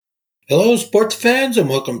Hello, sports fans, and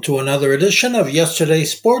welcome to another edition of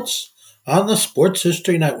Yesterday's Sports on the Sports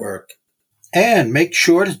History Network. And make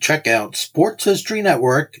sure to check out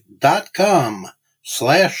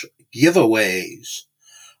sportshistorynetwork.com/giveaways.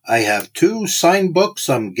 I have two signed books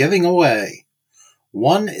I'm giving away.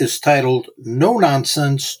 One is titled No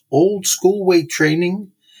Nonsense Old School Weight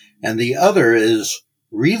Training, and the other is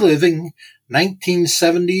Reliving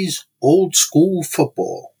 1970s Old School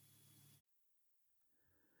Football.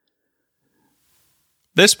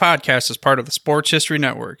 This podcast is part of the Sports History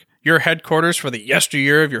Network, your headquarters for the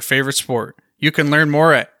yesteryear of your favorite sport. You can learn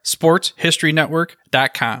more at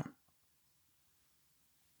sportshistorynetwork.com.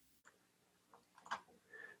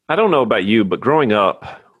 I don't know about you, but growing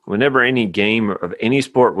up, whenever any game of any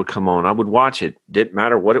sport would come on, I would watch it. Didn't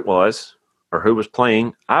matter what it was or who was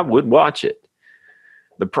playing, I would watch it.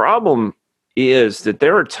 The problem is that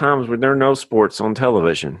there are times when there are no sports on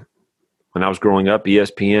television. When I was growing up,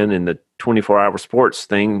 ESPN and the 24-hour sports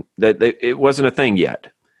thing, it wasn't a thing yet.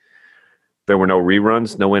 There were no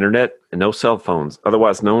reruns, no internet, and no cell phones,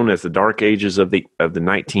 otherwise known as the dark ages of the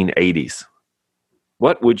 1980s.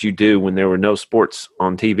 What would you do when there were no sports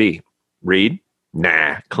on TV? Read?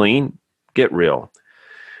 Nah. Clean? Get real.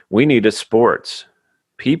 We needed sports.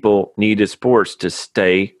 People needed sports to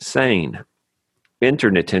stay sane. Enter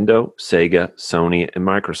Nintendo, Sega, Sony, and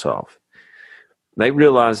Microsoft. They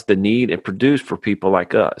realized the need and produced for people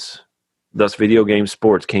like us. Thus, video game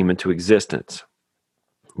sports came into existence.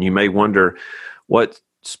 You may wonder what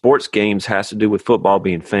sports games has to do with football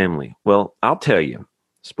being family. Well, I'll tell you.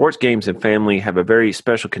 Sports games and family have a very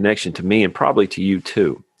special connection to me and probably to you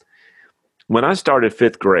too. When I started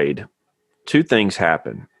fifth grade, two things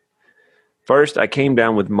happened. First, I came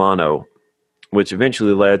down with mono, which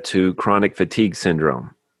eventually led to chronic fatigue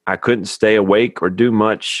syndrome. I couldn't stay awake or do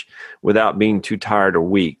much without being too tired or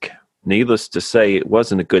weak. Needless to say, it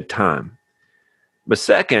wasn't a good time. But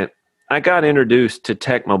second, I got introduced to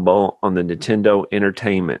Tecmo Bowl on the Nintendo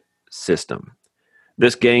Entertainment System.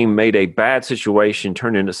 This game made a bad situation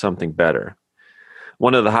turn into something better.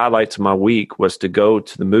 One of the highlights of my week was to go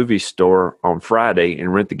to the movie store on Friday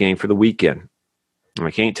and rent the game for the weekend.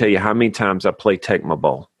 I can't tell you how many times I played Tecmo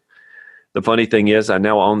Bowl. The funny thing is, I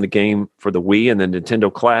now own the game for the Wii and the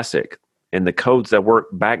Nintendo Classic, and the codes that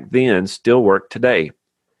worked back then still work today.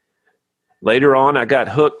 Later on, I got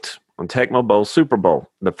hooked on Tecmo Bowl Super Bowl.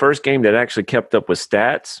 The first game that actually kept up with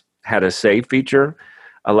stats, had a save feature,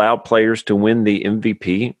 allowed players to win the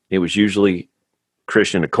MVP. It was usually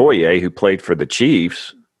Christian Okoye, who played for the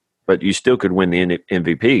Chiefs, but you still could win the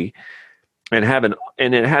MVP. And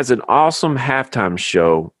it has an awesome halftime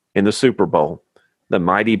show in the Super Bowl, the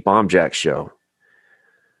Mighty Bomb Jack Show.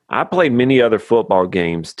 I played many other football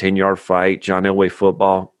games, 10-yard fight, John Elway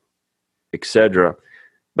football, etc.,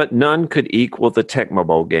 but none could equal the Tecmo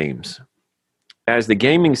Bowl games. As the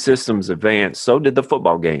gaming systems advanced, so did the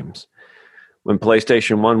football games. When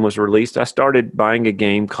PlayStation 1 was released, I started buying a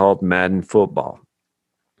game called Madden Football.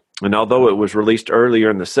 And although it was released earlier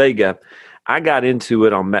in the Sega, I got into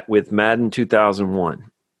it with Madden 2001.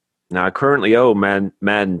 Now, I currently own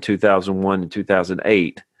Madden 2001 and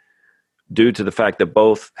 2008 due to the fact that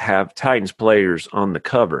both have Titans players on the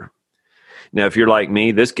cover. Now, if you're like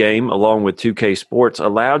me, this game, along with 2K Sports,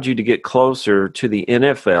 allowed you to get closer to the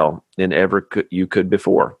NFL than ever you could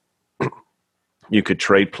before. You could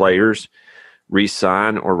trade players,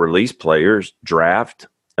 re-sign or release players, draft,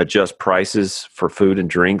 adjust prices for food and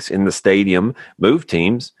drinks in the stadium, move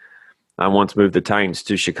teams. I once moved the Titans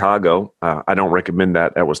to Chicago. I don't recommend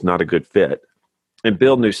that. That was not a good fit. And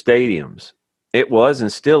build new stadiums. It was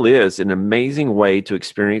and still is an amazing way to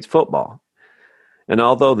experience football. And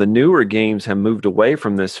although the newer games have moved away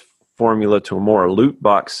from this formula to a more loot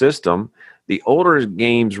box system, the older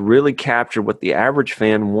games really capture what the average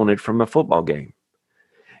fan wanted from a football game.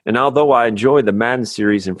 And although I enjoy the Madden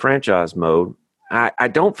series in franchise mode, I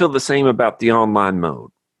don't feel the same about the online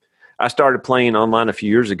mode. I started playing online a few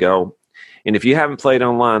years ago, and if you haven't played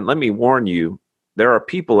online, let me warn you, there are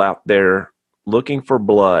people out there looking for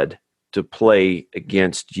blood to play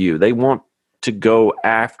against you. They want to go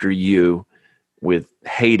after you with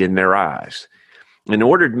hate in their eyes. In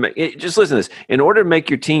order to just listen to this. In order to make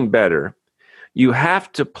your team better, you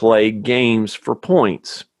have to play games for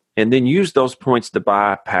points and then use those points to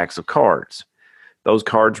buy packs of cards. Those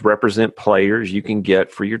cards represent players you can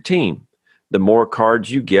get for your team. The more cards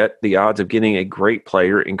you get, the odds of getting a great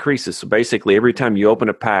player increases. So basically, every time you open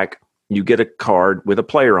a pack, you get a card with a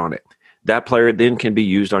player on it. That player then can be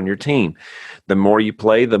used on your team. The more you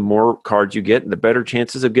play, the more cards you get, and the better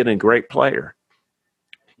chances of getting a great player.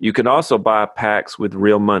 You can also buy packs with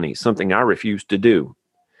real money, something I refuse to do.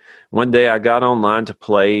 One day I got online to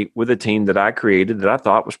play with a team that I created that I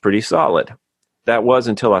thought was pretty solid. That was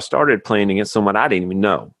until I started playing against someone I didn't even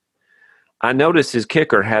know. I noticed his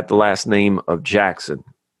kicker had the last name of Jackson.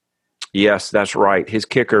 Yes, that's right. His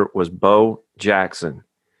kicker was Bo Jackson.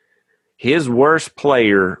 His worst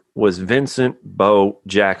player was Vincent Bo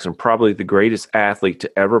Jackson, probably the greatest athlete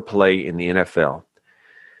to ever play in the NFL.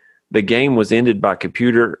 The game was ended by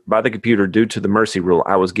the computer due to the mercy rule.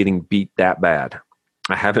 I was getting beat that bad.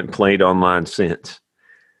 I haven't played online since.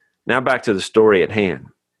 Now back to the story at hand.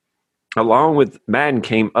 Along with Madden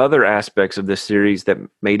came other aspects of this series that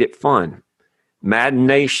made it fun. Madden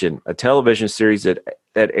Nation, a television series that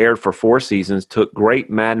aired for 4 seasons, took great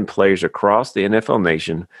Madden players across the NFL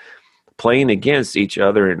nation, playing against each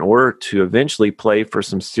other in order to eventually play for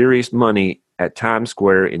some serious money at Times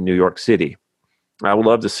Square in New York City. I would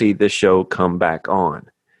love to see this show come back on.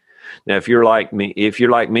 Now, if you're like me,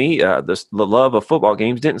 the love of football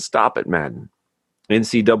games didn't stop at Madden.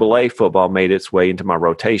 NCAA football made its way into my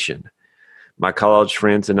rotation. My college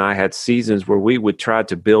friends and I had seasons where we would try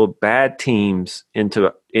to build bad teams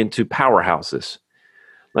into powerhouses.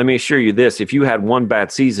 Let me assure you this, if you had one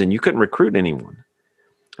bad season, you couldn't recruit anyone.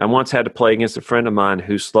 I once had to play against a friend of mine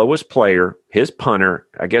whose slowest player, his punter,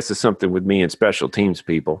 I guess it's something with me and special teams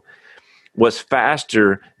people, was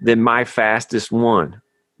faster than my fastest one.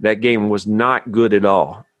 That game was not good at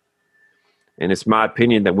all. And it's my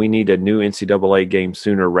opinion that we need a new NCAA game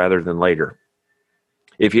sooner rather than later.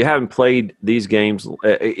 If you haven't played these games,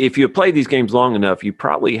 if you have played these games long enough, you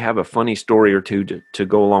probably have a funny story or two to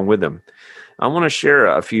go along with them. I want to share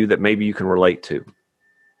a few that maybe you can relate to.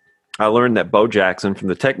 I learned that Bo Jackson from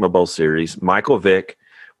the Tecmo Bowl series, Michael Vick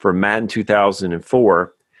from Madden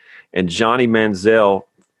 2004, and Johnny Manziel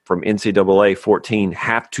from NCAA 14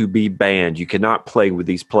 have to be banned. You cannot play with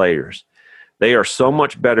these players. They are so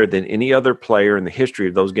much better than any other player in the history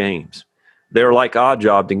of those games. They're like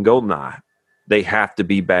Oddjob and GoldenEye. They have to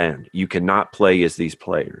be banned. You cannot play as these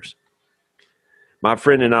players. My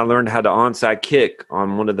friend and I learned how to onside kick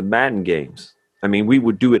on one of the Madden games. I mean, we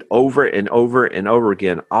would do it over and over and over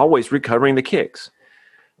again, always recovering the kicks.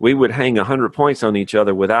 We would hang 100 points on each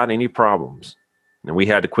other without any problems. And we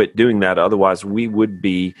had to quit doing that. Otherwise, we wouldn't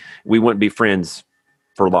be friends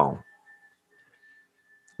for long.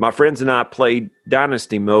 My friends and I played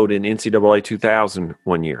Dynasty mode in NCAA 2000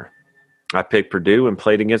 one year. I picked Purdue and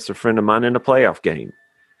played against a friend of mine in a playoff game.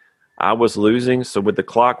 I was losing, so with the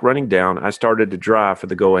clock running down, I started to drive for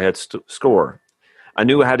the go-ahead score. I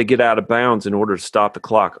knew I had to get out of bounds in order to stop the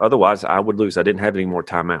clock. Otherwise, I would lose. I didn't have any more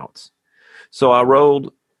timeouts. So I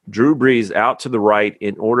rolled Drew Brees out to the right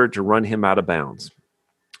in order to run him out of bounds.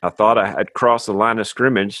 I thought I had crossed the line of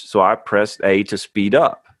scrimmage, so I pressed A to speed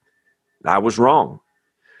up. I was wrong.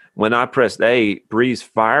 When I pressed A, Brees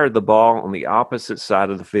fired the ball on the opposite side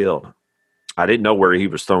of the field. I didn't know where he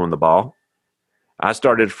was throwing the ball. I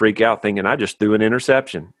started to freak out thinking I just threw an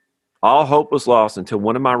interception. All hope was lost until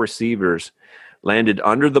one of my receivers landed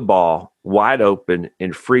under the ball, wide open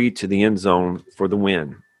and free to the end zone for the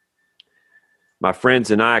win. My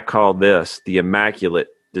friends and I call this the immaculate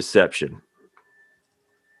deception.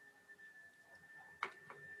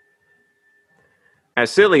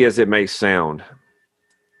 As silly as it may sound,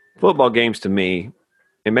 football games to me,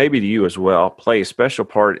 and maybe to you as well, play a special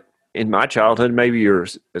part in my childhood, maybe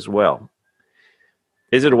yours as well.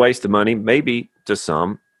 Is it a waste of money? Maybe to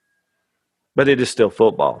some, but it is still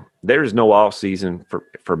football. There is no off season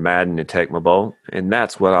for Madden and Tecmo Bowl, and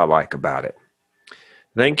that's what I like about it.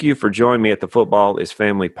 Thank you for joining me at the Football is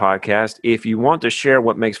Family podcast. If you want to share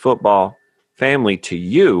what makes football family to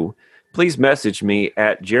you, please message me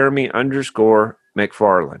at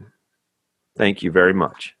Jeremy_McFarland. Thank you very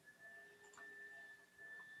much.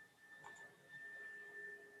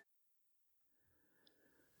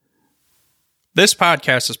 This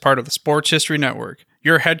podcast is part of the Sports History Network,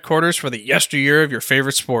 your headquarters for the yesteryear of your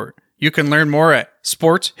favorite sport. You can learn more at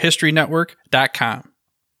sportshistorynetwork.com.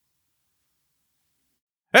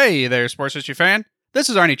 Hey there, sports history fan. This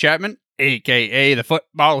is Arnie Chapman, aka the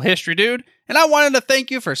Football History Dude, and I wanted to thank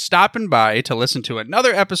you for stopping by to listen to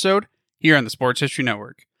another episode here on the Sports History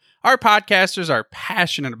Network. Our podcasters are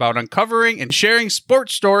passionate about uncovering and sharing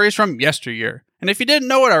sports stories from yesteryear. And if you didn't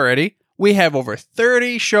know it already, we have over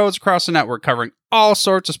 30 shows across the network covering all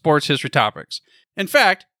sorts of sports history topics. In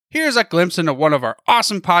fact, here's a glimpse into one of our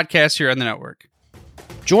awesome podcasts here on the network.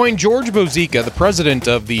 Join George Bozica, the president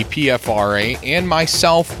of the PFRA, and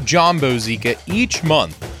myself, John Bozica, each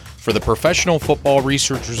month for the Professional Football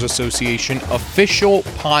Researchers Association official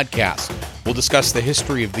podcast, We'll discuss the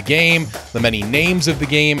history of the game, the many names of the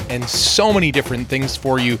game, and so many different things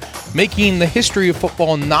for you, making the history of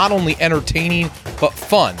football not only entertaining, but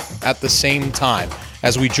fun at the same time,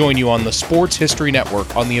 as we join you on the Sports History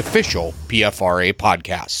Network on the official PFRA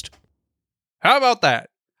podcast. How about that?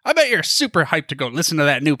 I bet you're super hyped to go listen to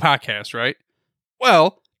that new podcast, right?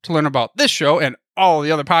 Well, to learn about this show and all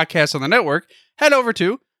the other podcasts on the network, head over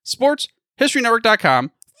to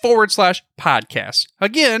sportshistorynetwork.com/podcasts.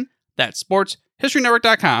 Again, that's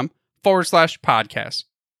sportshistorynetwork.com/podcasts.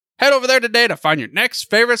 Head over there today to find your next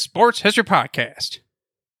favorite sports history podcast.